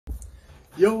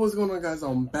Yo, what's going on, guys?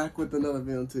 I'm back with another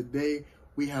video. Today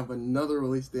we have another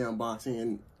release day unboxing,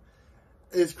 and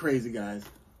it's crazy, guys.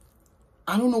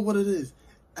 I don't know what it is.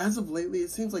 As of lately,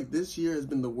 it seems like this year has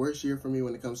been the worst year for me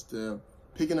when it comes to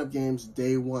picking up games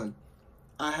day one.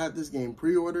 I had this game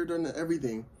pre-ordered and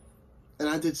everything, and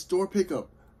I did store pickup.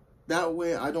 That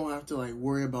way I don't have to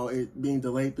worry about it being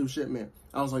delayed through shipment.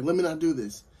 I was like, let me not do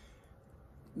this.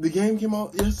 The game came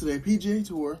out yesterday, PGA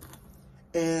Tour,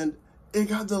 and it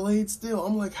got delayed still.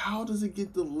 I'm like, how does it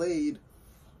get delayed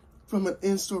from an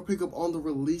in-store pickup on the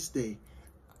release day?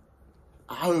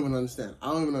 I don't even understand.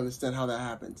 I don't even understand how that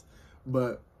happens.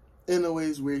 But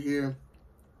anyways, we're here.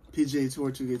 PGA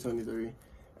Tour 2K23.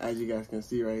 As you guys can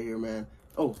see right here, man.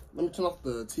 Oh, let me turn off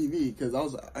the TV because I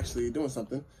was actually doing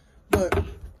something. But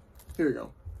here we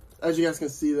go. As you guys can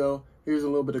see, though, here's a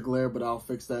little bit of glare, but I'll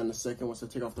fix that in a second once I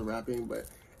take off the wrapping. But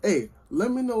hey,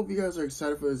 let me know if you guys are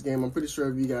excited for this game. I'm pretty sure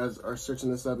if you guys are searching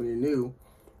this up and you're new,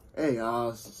 hey,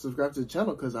 subscribe to the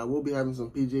channel because I will be having some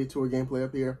PGA Tour gameplay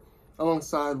up here,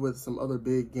 alongside with some other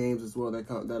big games as well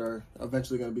that are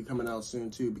eventually going to be coming out soon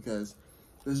too. Because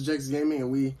this is Jake's Gaming,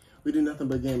 and we do nothing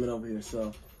but gaming over here.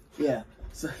 So yeah,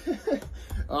 so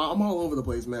I'm all over the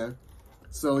place, man.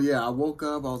 So yeah, I woke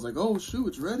up. I was like, oh shoot,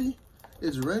 it's ready.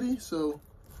 It's ready. So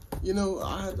you know,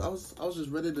 I was just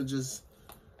ready to just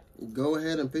go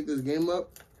ahead and pick this game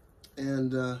up,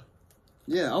 and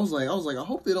yeah, I was like, I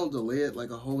hope they don't delay it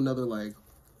like a whole nother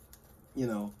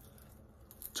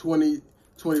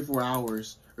 24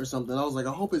 hours or something. I was like,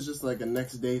 I hope it's just like a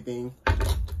next day thing,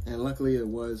 and luckily it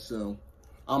was. So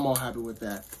I'm all happy with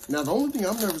that. Now the only thing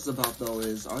I'm nervous about though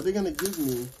is, are they gonna give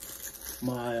me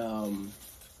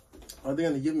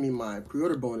my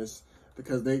pre-order bonus?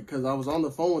 Because I was on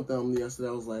the phone with them yesterday.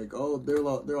 I was like, oh,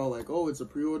 they're all like, oh, it's a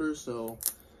pre-order, so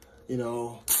you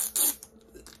know,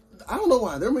 I don't know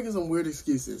why they're making some weird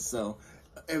excuses. So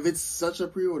if it's such a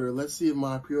pre-order, let's see if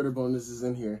my pre-order bonus is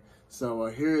in here. So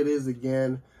here it is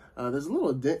again. There's a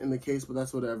little dent in the case, but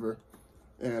that's whatever.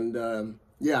 And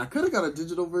yeah, I could have got a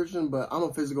digital version, but I'm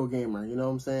a physical gamer, you know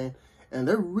what I'm saying? And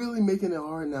they're really making it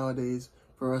hard nowadays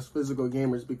for us physical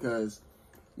gamers because,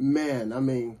 man, I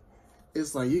mean,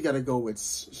 it's like you got to go with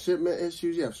shipment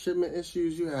issues. You have shipment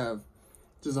issues. You have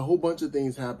just a whole bunch of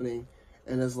things happening.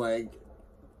 And it's like,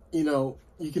 you know,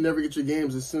 you can never get your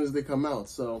games as soon as they come out.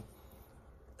 So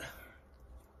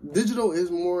digital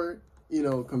is more, you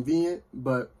know, convenient,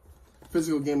 but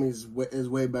physical gaming is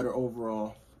way better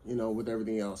overall, you know, with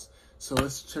everything else. So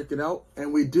let's check it out.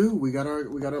 And we got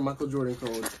our Michael Jordan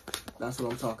code. That's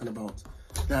what I'm talking about.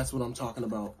 That's what I'm talking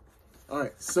about. All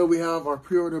right, so we have our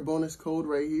pre-order bonus code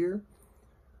right here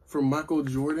for Michael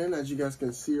Jordan, as you guys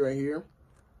can see right here,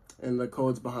 and the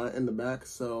code's behind in the back.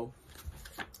 So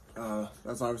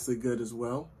that's obviously good as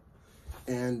well.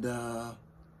 And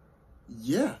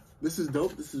yeah, this is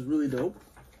dope. This is really dope.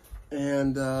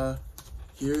 And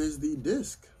here is the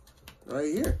disc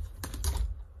right here.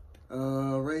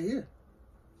 Right here.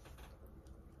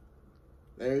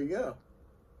 There you go.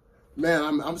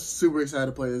 Man, I'm super excited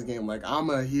to play this game. Like, I'm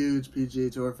a huge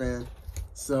PGA Tour fan.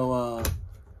 So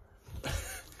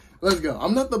let's go.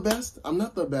 I'm not the best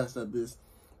at this,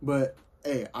 but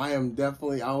hey, I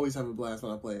always have a blast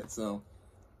when I play it. So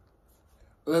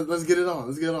let's get it on.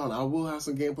 Let's get it on. I will have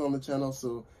some gameplay on the channel,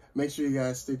 so make sure you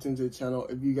guys stay tuned to the channel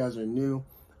if you guys are new.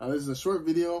 This is a short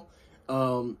video.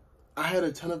 I had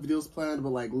a ton of videos planned, but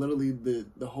like literally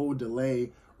the whole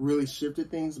delay really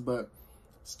shifted things. But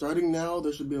starting now,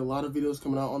 there should be a lot of videos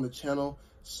coming out on the channel.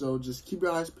 So just keep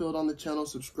your eyes peeled on the channel.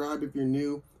 Subscribe if you're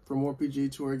new for more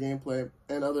PGA Tour gameplay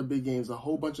and other big games. A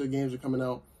whole bunch of games are coming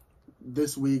out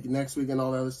this week, next week, and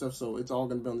all that other stuff. So it's all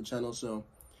going to be on the channel. So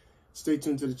stay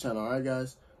tuned to the channel. All right,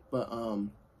 guys. But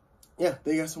yeah,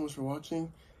 thank you guys so much for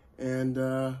watching. And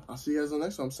I'll see you guys on the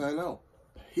next one. I'm signing out.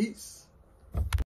 Peace.